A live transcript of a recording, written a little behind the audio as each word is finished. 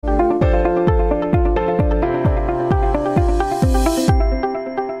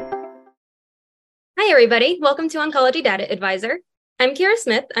everybody. Welcome to Oncology Data Advisor. I'm Kira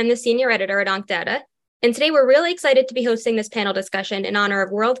Smith. I'm the Senior Editor at OncData, and today we're really excited to be hosting this panel discussion in honor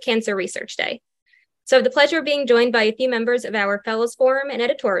of World Cancer Research Day. So I have the pleasure of being joined by a few members of our Fellows Forum and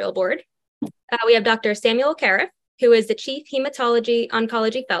Editorial Board. We have Dr. Samuel Kareff, who is the Chief Hematology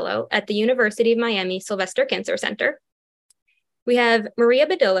Oncology Fellow at the University of Miami Sylvester Cancer Center. We have Maria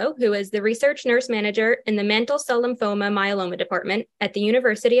Badillo, who is the Research Nurse Manager in the Mantle Cell Lymphoma Myeloma Department at the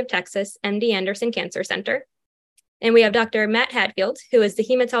University of Texas MD Anderson Cancer Center. And we have Dr. Matt Hadfield, who is the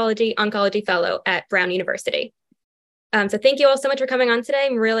Hematology Oncology Fellow at Brown University. So thank you all so much for coming on today.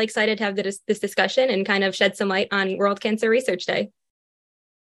 I'm really excited to have this discussion and kind of shed some light on World Cancer Research Day.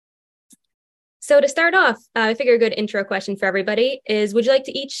 So to start off, I figure a good intro question for everybody is, would you like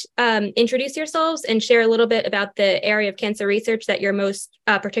to each introduce yourselves and share a little bit about the area of cancer research that you're most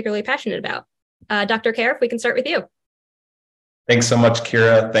particularly passionate about? Dr. Kareff, we can start with you. Thanks so much,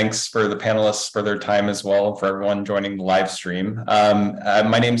 Kira. Thanks for the panelists for their time as well, for everyone joining the live stream.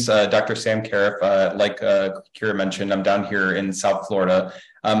 My name's Dr. Sam Kareff. Like Kira mentioned, I'm down here in South Florida.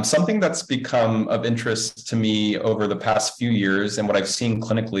 Something that's become of interest to me over the past few years and what I've seen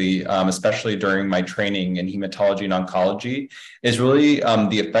clinically, especially during my training in hematology and oncology, is really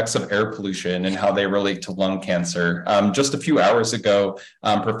the effects of air pollution and how they relate to lung cancer. Just a few hours ago,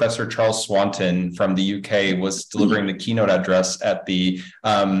 Professor Charles Swanton from the UK was delivering the keynote address at the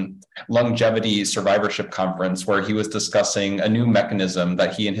Longevity Survivorship Conference, where he was discussing a new mechanism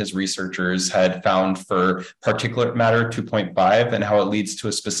that he and his researchers had found for particulate matter 2.5 and how it leads to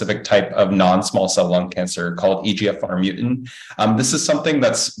a specific type of non-small cell lung cancer called EGFR mutant. This is something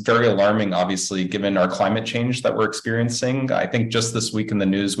that's very alarming, obviously, given our climate change that we're experiencing. I think just this week in the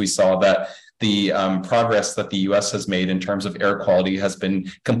news, we saw that the progress that the US has made in terms of air quality has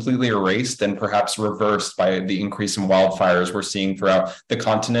been completely erased and perhaps reversed by the increase in wildfires we're seeing throughout the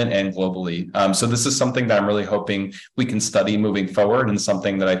continent and globally. So this is something that I'm really hoping we can study moving forward, and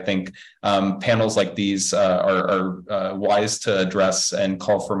something that I think panels like these are wise to address and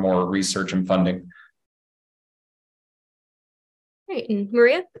call for more research and funding. Great. And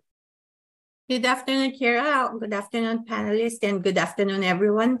Maria? Good afternoon, Kira. Good afternoon, panelists, and good afternoon,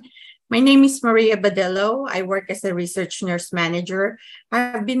 everyone. My name is Maria Badillo. I work as a research nurse manager.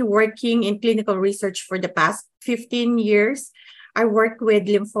 I've been working in clinical research for the past 15 years. I work with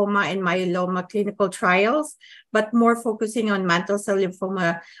lymphoma and myeloma clinical trials, but more focusing on mantle cell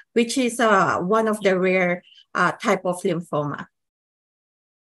lymphoma, which is one of the rare type of lymphoma.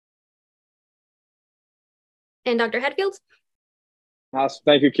 And Dr. Hadfield? Awesome.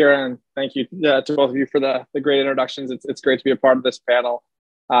 Thank you, Kira, and thank you to both of you for the great introductions. It's great to be a part of this panel.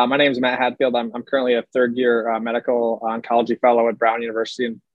 My name is Matt Hadfield. I'm currently a third-year medical oncology fellow at Brown University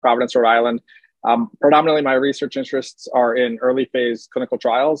in Providence, Rhode Island. Predominantly, my research interests are in early phase clinical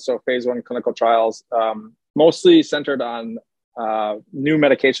trials, so phase 1 clinical trials, mostly centered on new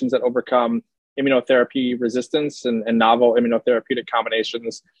medications that overcome immunotherapy resistance and novel immunotherapeutic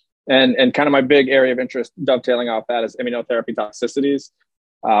combinations. And kind of my big area of interest dovetailing off that is immunotherapy toxicities.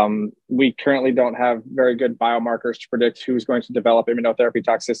 We currently don't have very good biomarkers to predict who's going to develop immunotherapy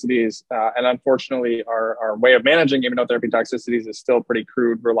toxicities. And unfortunately, our way of managing immunotherapy toxicities is still pretty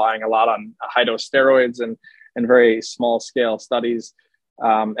crude, relying a lot on high-dose steroids and very small-scale studies.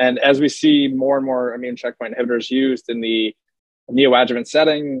 And as we see more and more immune checkpoint inhibitors used in the neoadjuvant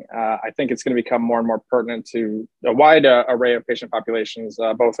setting, I think it's going to become more and more pertinent to a wide array of patient populations,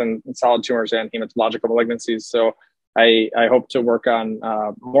 both in solid tumors and hematological malignancies. So I hope to work on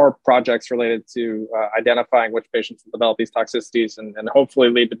more projects related to identifying which patients will develop these toxicities and hopefully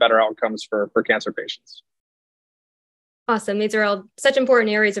lead to better outcomes for cancer patients. Awesome. These are all such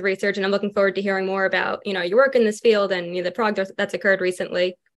important areas of research, and I'm looking forward to hearing more about your work in this field and the progress that's occurred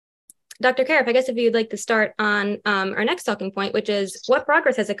recently. Dr. Kareff, I guess if you'd like to start on our next talking point, which is what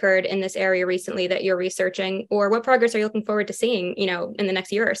progress has occurred in this area recently that you're researching, or what progress are you looking forward to seeing, in the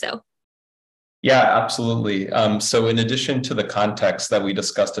next year or so? Yeah, absolutely. So in addition to the context that we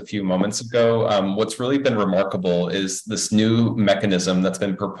discussed a few moments ago, what's really been remarkable is this new mechanism that's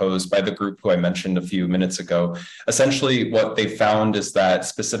been proposed by the group who I mentioned a few minutes ago. Essentially, what they found is that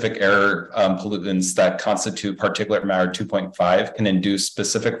specific air pollutants that constitute particulate matter 2.5 can induce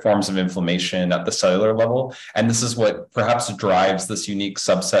specific forms of inflammation at the cellular level. And this is what perhaps drives this unique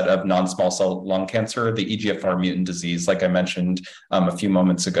subset of non-small cell lung cancer, the EGFR mutant disease, like I mentioned a few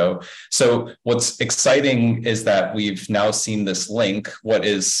moments ago. So what's exciting is that we've now seen this link. What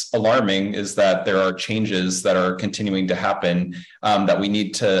is alarming is that there are changes that are continuing to happen that we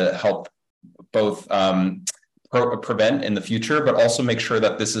need to help both prevent in the future, but also make sure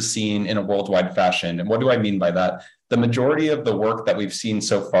that this is seen in a worldwide fashion. And what do I mean by that? the majority of the work that we've seen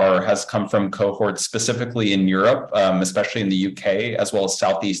so far has come from cohorts specifically in Europe, especially in the UK, as well as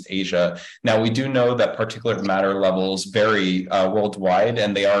Southeast Asia. Now, we do know that particulate matter levels vary worldwide,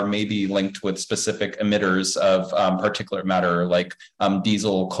 and they are maybe linked with specific emitters of particulate matter like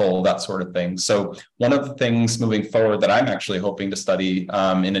diesel, coal, that sort of thing. So one of the things moving forward that I'm actually hoping to study,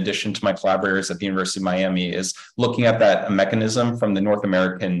 in addition to my collaborators at the University of Miami, is looking at that mechanism from the North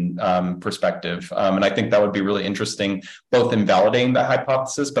American perspective. And I think that would be really interesting, both in validating that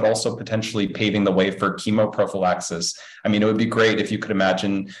hypothesis, but also potentially paving the way for chemoprophylaxis. I mean, it would be great if you could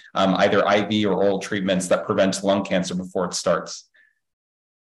imagine either IV or oral treatments that prevent lung cancer before it starts.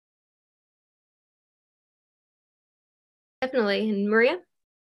 Definitely. And Maria?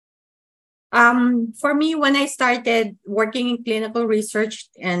 For me, when I started working in clinical research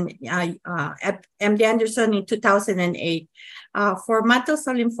and at MD Anderson in 2008, for mantle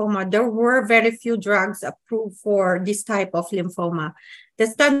cell lymphoma, there were very few drugs approved for this type of lymphoma. The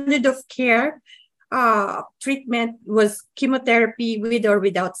standard of care treatment was chemotherapy with or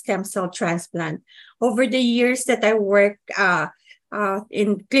without stem cell transplant. Over the years that I worked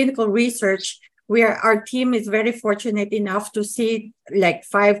in clinical research, our team is very fortunate enough to see like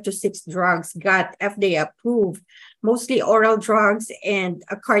 5 to 6 drugs got FDA approved, mostly oral drugs and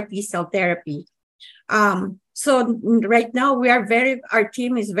a CAR T cell therapy. So right now our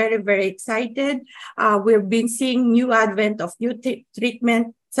team is very, very excited. We've been seeing new advent of new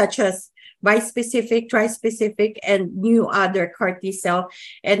treatment such as bispecific, trispecific, and new other CAR T cell.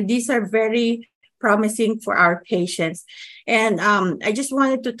 And these are very promising for our patients. And I just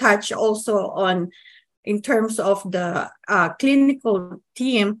wanted to touch also on, in terms of the clinical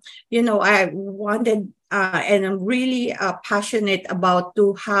team, I wanted and I'm really passionate about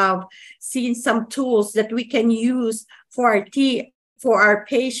to have seen some tools that we can use for our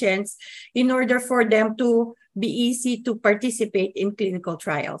patients in order for them to be easy to participate in clinical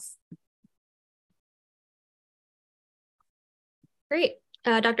trials. Great.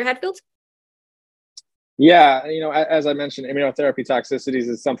 Dr. Hadfield? Yeah, as I mentioned, immunotherapy toxicities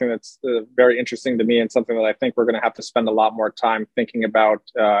is something that's very interesting to me, and something that I think we're going to have to spend a lot more time thinking about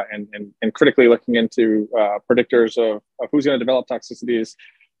and critically looking into predictors of who's going to develop toxicities,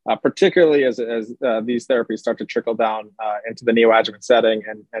 particularly as these therapies start to trickle down into the neoadjuvant setting.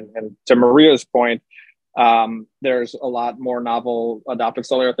 And to Maria's point, there's a lot more novel adoptive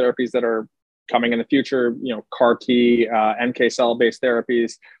cellular therapies that are coming in the future, CAR T, NK cell-based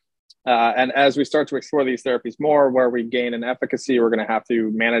therapies. And as we start to explore these therapies more, where we gain an efficacy, we're going to have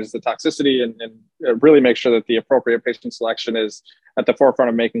to manage the toxicity and really make sure that the appropriate patient selection is at the forefront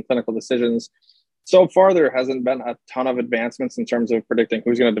of making clinical decisions. So far, there hasn't been a ton of advancements in terms of predicting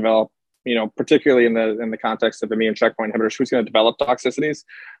who's going to develop, particularly in the context of immune checkpoint inhibitors, who's going to develop toxicities.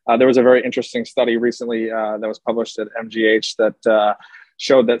 There was a very interesting study recently that was published at MGH that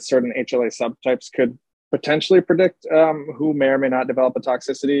showed that certain HLA subtypes could potentially predict who may or may not develop a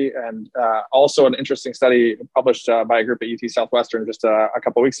toxicity. And also an interesting study published by a group at UT Southwestern just a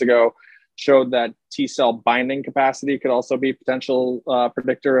couple of weeks ago showed that T cell binding capacity could also be a potential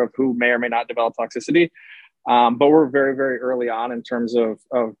predictor of who may or may not develop toxicity. But we're very, very early on in terms of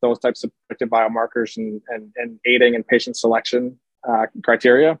those types of predictive biomarkers and aiding in patient selection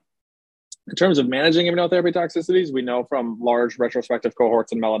criteria. In terms of managing immunotherapy toxicities, we know from large retrospective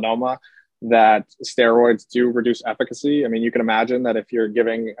cohorts in melanoma that steroids do reduce efficacy. I mean, you can imagine that if you're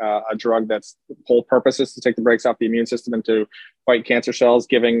giving a drug that's whole purpose is to take the brakes off the immune system and to fight cancer cells,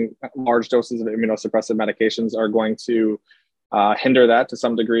 giving large doses of immunosuppressive medications are going to hinder that to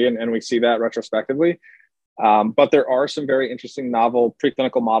some degree, and we see that retrospectively. But there are some very interesting novel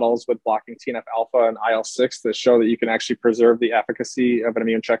preclinical models with blocking TNF-alpha and IL-6 that show that you can actually preserve the efficacy of an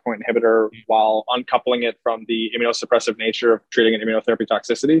immune checkpoint inhibitor while uncoupling it from the immunosuppressive nature of treating an immunotherapy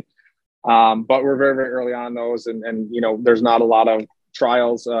toxicity. But we're very, very early on those, and there's not a lot of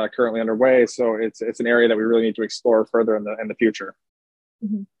trials currently underway, so it's an area that we really need to explore further in the future.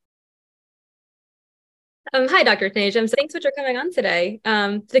 Mm-hmm. Hi, Dr. Taneja. So thanks so much for coming on today.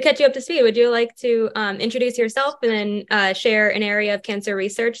 To catch you up to speed, would you like to introduce yourself and then share an area of cancer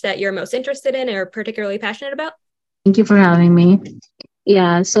research that you're most interested in or particularly passionate about? Thank you for having me.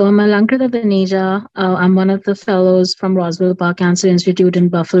 Yeah, so I'm Alankrita Taneja. I'm one of the fellows from Roswell Park Cancer Institute in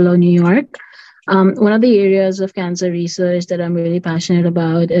Buffalo, New York. One of the areas of cancer research that I'm really passionate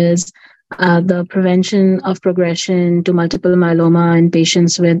about is the prevention of progression to multiple myeloma in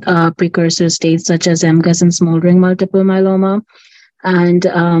patients with precursor states such as MGUS and smoldering multiple myeloma. And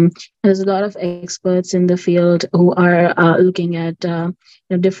there's a lot of experts in the field who are looking at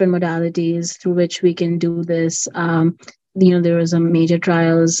different modalities through which we can do this. there was some major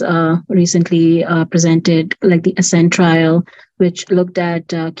trials recently presented, like the ASCEND trial, which looked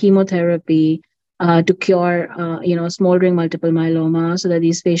at chemotherapy to cure, smoldering multiple myeloma, so that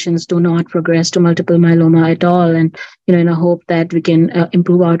these patients do not progress to multiple myeloma at all. And, in a hope that we can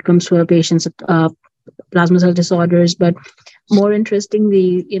improve outcomes for patients with plasma cell disorders. But more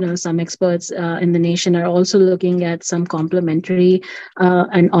interestingly, some experts in the nation are also looking at some complementary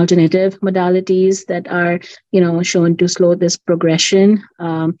and alternative modalities that are, shown to slow this progression.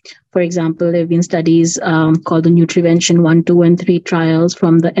 For example, there have been studies called the Nutrivention 1, 2, and 3 trials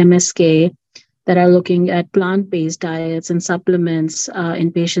from the MSK that are looking at plant-based diets and supplements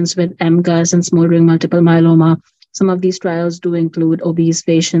in patients with MGUS and smoldering multiple myeloma. Some of these trials do include obese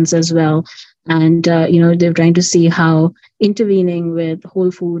patients as well. And, they're trying to see how intervening with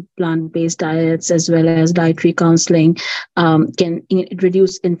whole food plant-based diets as well as dietary counseling can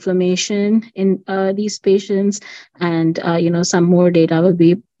reduce inflammation in these patients. And, some more data will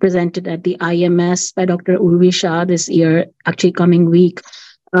be presented at the IMS by Dr. Urvi Shah this year, actually coming week,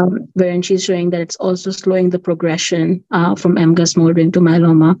 wherein she's showing that it's also slowing the progression from MGUS smoldering to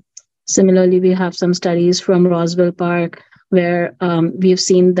myeloma. Similarly, we have some studies from Roswell Park where we've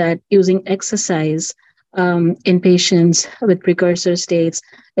seen that using exercise in patients with precursor states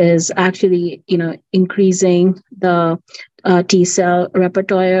is actually, increasing the T cell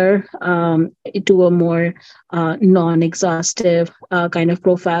repertoire to a more non-exhaustive kind of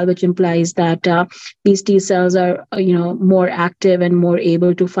profile, which implies that these T cells are, more active and more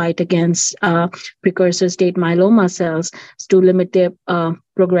able to fight against precursor state myeloma cells to limit their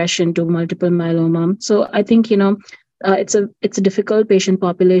progression to multiple myeloma. So I think, it's a difficult patient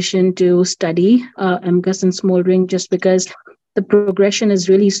population to study MGUS and smoldering, just because the progression is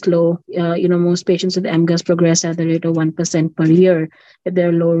really slow. Most patients with MGUS progress at the rate of 1% per year if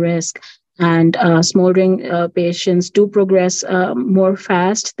they're low risk. And smoldering patients do progress more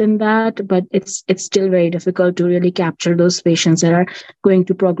fast than that, but it's still very difficult to really capture those patients that are going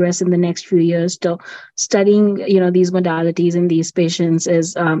to progress in the next few years. So studying, these modalities in these patients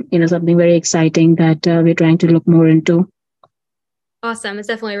is, something very exciting that we're trying to look more into. Awesome. It's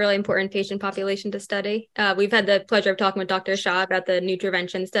definitely a really important patient population to study. We've had the pleasure of talking with Dr. Shah about the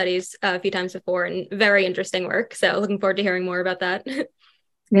Nutrivention studies a few times before, and very interesting work. So looking forward to hearing more about that.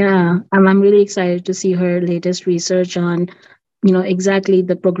 Yeah, I'm really excited to see her latest research on, exactly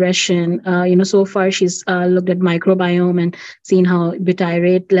the progression. So far she's looked at microbiome and seen how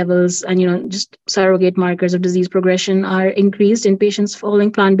butyrate levels and, just surrogate markers of disease progression are increased in patients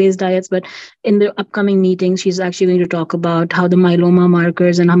following plant-based diets. But in the upcoming meeting, she's actually going to talk about how the myeloma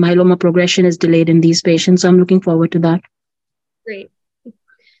markers and how myeloma progression is delayed in these patients. So I'm looking forward to that. Great.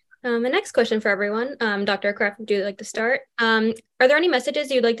 The next question for everyone, Dr. Kareff, would you like to start? Are there any messages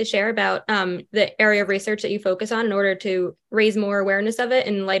you'd like to share about the area of research that you focus on in order to raise more awareness of it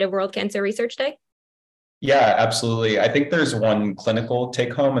in light of World Cancer Research Day? Yeah, absolutely. I think there's one clinical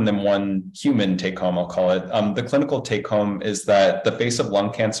take home and then one human take home, I'll call it. The clinical take home is that the face of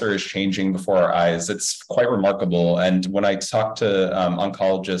lung cancer is changing before our eyes. It's quite remarkable. And when I talk to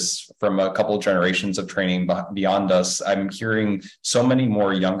oncologists from a couple of generations of training beyond us, I'm hearing so many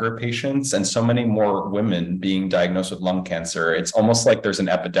more younger patients and so many more women being diagnosed with lung cancer. It's almost like there's an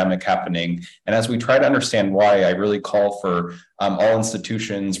epidemic happening. And as we try to understand why, I really call for all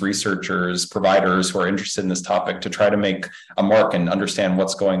institutions, researchers, providers who are interested in this topic to try to make a mark and understand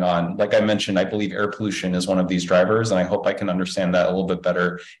what's going on. Like I mentioned, I believe air pollution is one of these drivers, and I hope I can understand that a little bit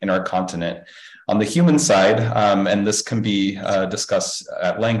better in our continent. On the human side, and this can be discussed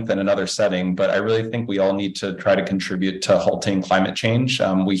at length in another setting, but I really think we all need to try to contribute to halting climate change.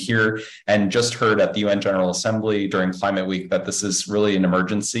 We hear and just heard at the UN General Assembly during Climate Week that this is really an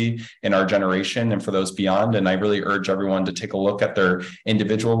emergency in our generation and for those beyond. And I really urge everyone to take a look at their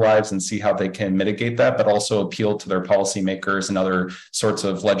individual lives and see how they can mitigate that, but also appeal to their policymakers and other sorts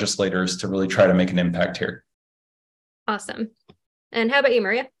of legislators to really try to make an impact here. Awesome. And how about you,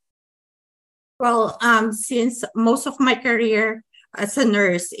 Maria? Well, since most of my career as a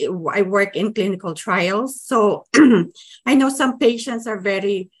nurse, I work in clinical trials. So I know some patients are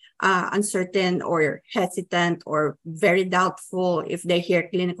very uncertain or hesitant or very doubtful if they hear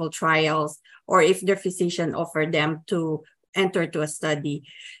clinical trials or if their physician offered them to enter to a study.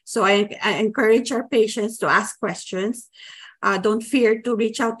 So I encourage our patients to ask questions. Don't fear to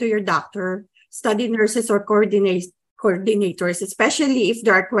reach out to your doctor, study nurses or coordinators, especially if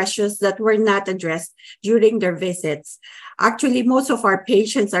there are questions that were not addressed during their visits. Actually, most of our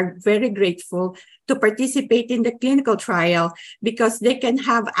patients are very grateful to participate in the clinical trial because they can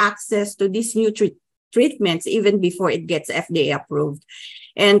have access to these new treatments even before it gets FDA approved.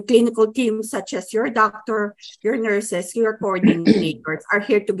 And clinical teams such as your doctor, your nurses, your coordinators are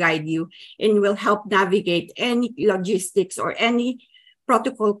here to guide you and will help navigate any logistics or any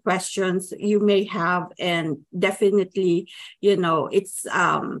protocol questions you may have. And definitely, it's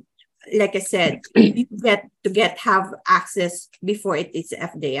like I said, you have access before it is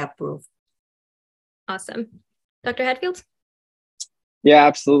FDA approved. Awesome. Dr. Hadfield? Yeah,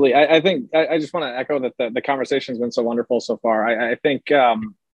 absolutely. I think I just want to echo that the conversation's been so wonderful so far. I think,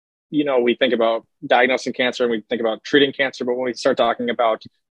 we think about diagnosing cancer and we think about treating cancer, but when we start talking about,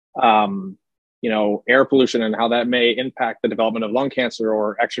 air pollution and how that may impact the development of lung cancer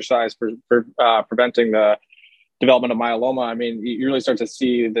or exercise for preventing the development of myeloma, I mean, you really start to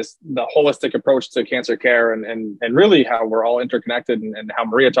see the holistic approach to cancer care and really how we're all interconnected and how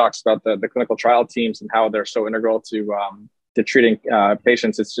Maria talks about the clinical trial teams and how they're so integral to treating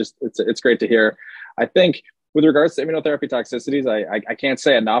patients. It's great to hear. I think with regards to immunotherapy toxicities, I can't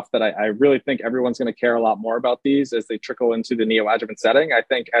say enough that I really think everyone's going to care a lot more about these as they trickle into the neoadjuvant setting. I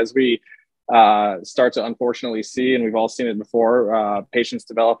think as we start to unfortunately see, and we've all seen it before, patients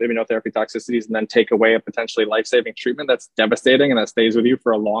develop immunotherapy toxicities and then take away a potentially life-saving treatment that's devastating and that stays with you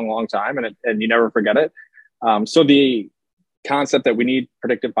for a long, long time and you never forget it. So the concept that we need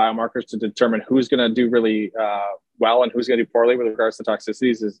predictive biomarkers to determine who's going to do really well and who's going to do poorly with regards to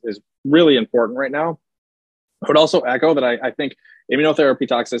toxicities is really important right now. I would also echo that I think immunotherapy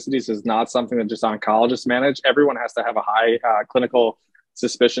toxicities is not something that just oncologists manage. Everyone has to have a high clinical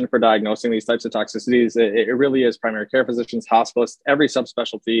suspicion for diagnosing these types of toxicities. It really is primary care physicians, hospitalists, every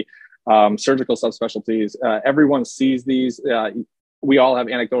subspecialty, surgical subspecialties. Everyone sees these. We all have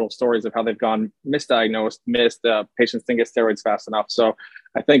anecdotal stories of how they've gone misdiagnosed, missed. Patients didn't get steroids fast enough. So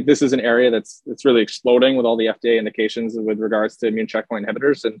I think this is an area that's really exploding with all the FDA indications with regards to immune checkpoint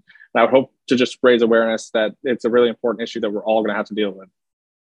inhibitors. And I would hope to just raise awareness that it's a really important issue that we're all going to have to deal with.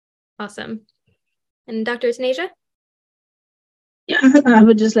 Awesome. And Dr. Taneja? Yeah, I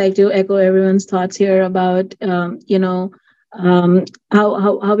would just like to echo everyone's thoughts here about,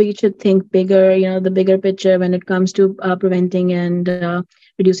 how we should think bigger, the bigger picture when it comes to preventing and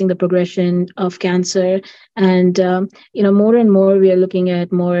reducing the progression of cancer. And, more and more we are looking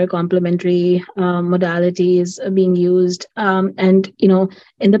at more complementary modalities being used. And,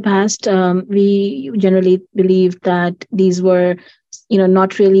 in the past, we generally believed that these were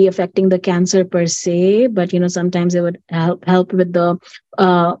not really affecting the cancer per se, but, sometimes it would help with the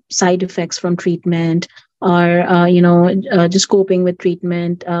side effects from treatment or, just coping with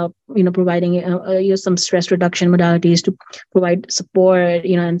treatment, providing some stress reduction modalities to provide support,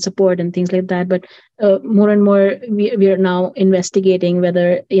 and things like that. But more and more, we are now investigating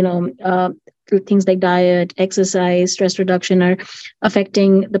whether, things like diet, exercise, stress reduction are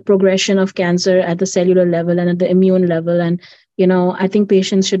affecting the progression of cancer at the cellular level and at the immune level. And I think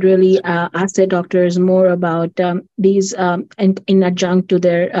patients should really ask their doctors more about these in adjunct to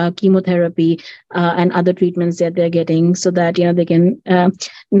their chemotherapy and other treatments that they're getting, so that they can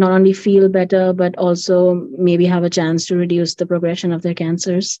not only feel better but also maybe have a chance to reduce the progression of their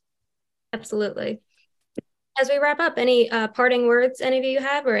cancers. Absolutely. As we wrap up, any parting words any of you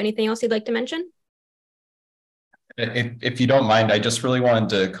have, or anything else you'd like to mention? If you don't mind, I just really wanted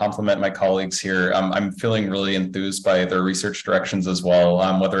to compliment my colleagues here. I'm feeling really enthused by their research directions as well,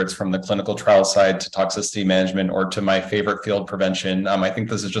 whether it's from the clinical trial side to toxicity management or to my favorite field, prevention. I think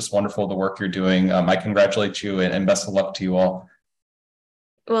this is just wonderful, the work you're doing. I congratulate you and best of luck to you all.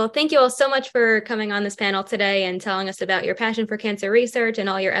 Well, thank you all so much for coming on this panel today and telling us about your passion for cancer research and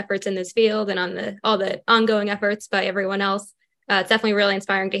all your efforts in this field and on all the ongoing efforts by everyone else. It's definitely really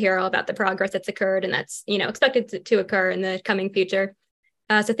inspiring to hear all about the progress that's occurred and that's expected to occur in the coming future.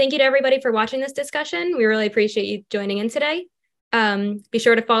 So thank you to everybody for watching this discussion. We really appreciate you joining in today. Be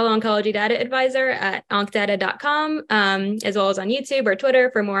sure to follow Oncology Data Advisor at oncdata.com, as well as on YouTube or Twitter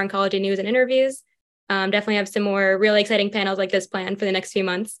for more oncology news and interviews. Definitely have some more really exciting panels like this planned for the next few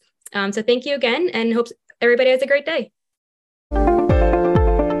months. So thank you again, and hope everybody has a great day.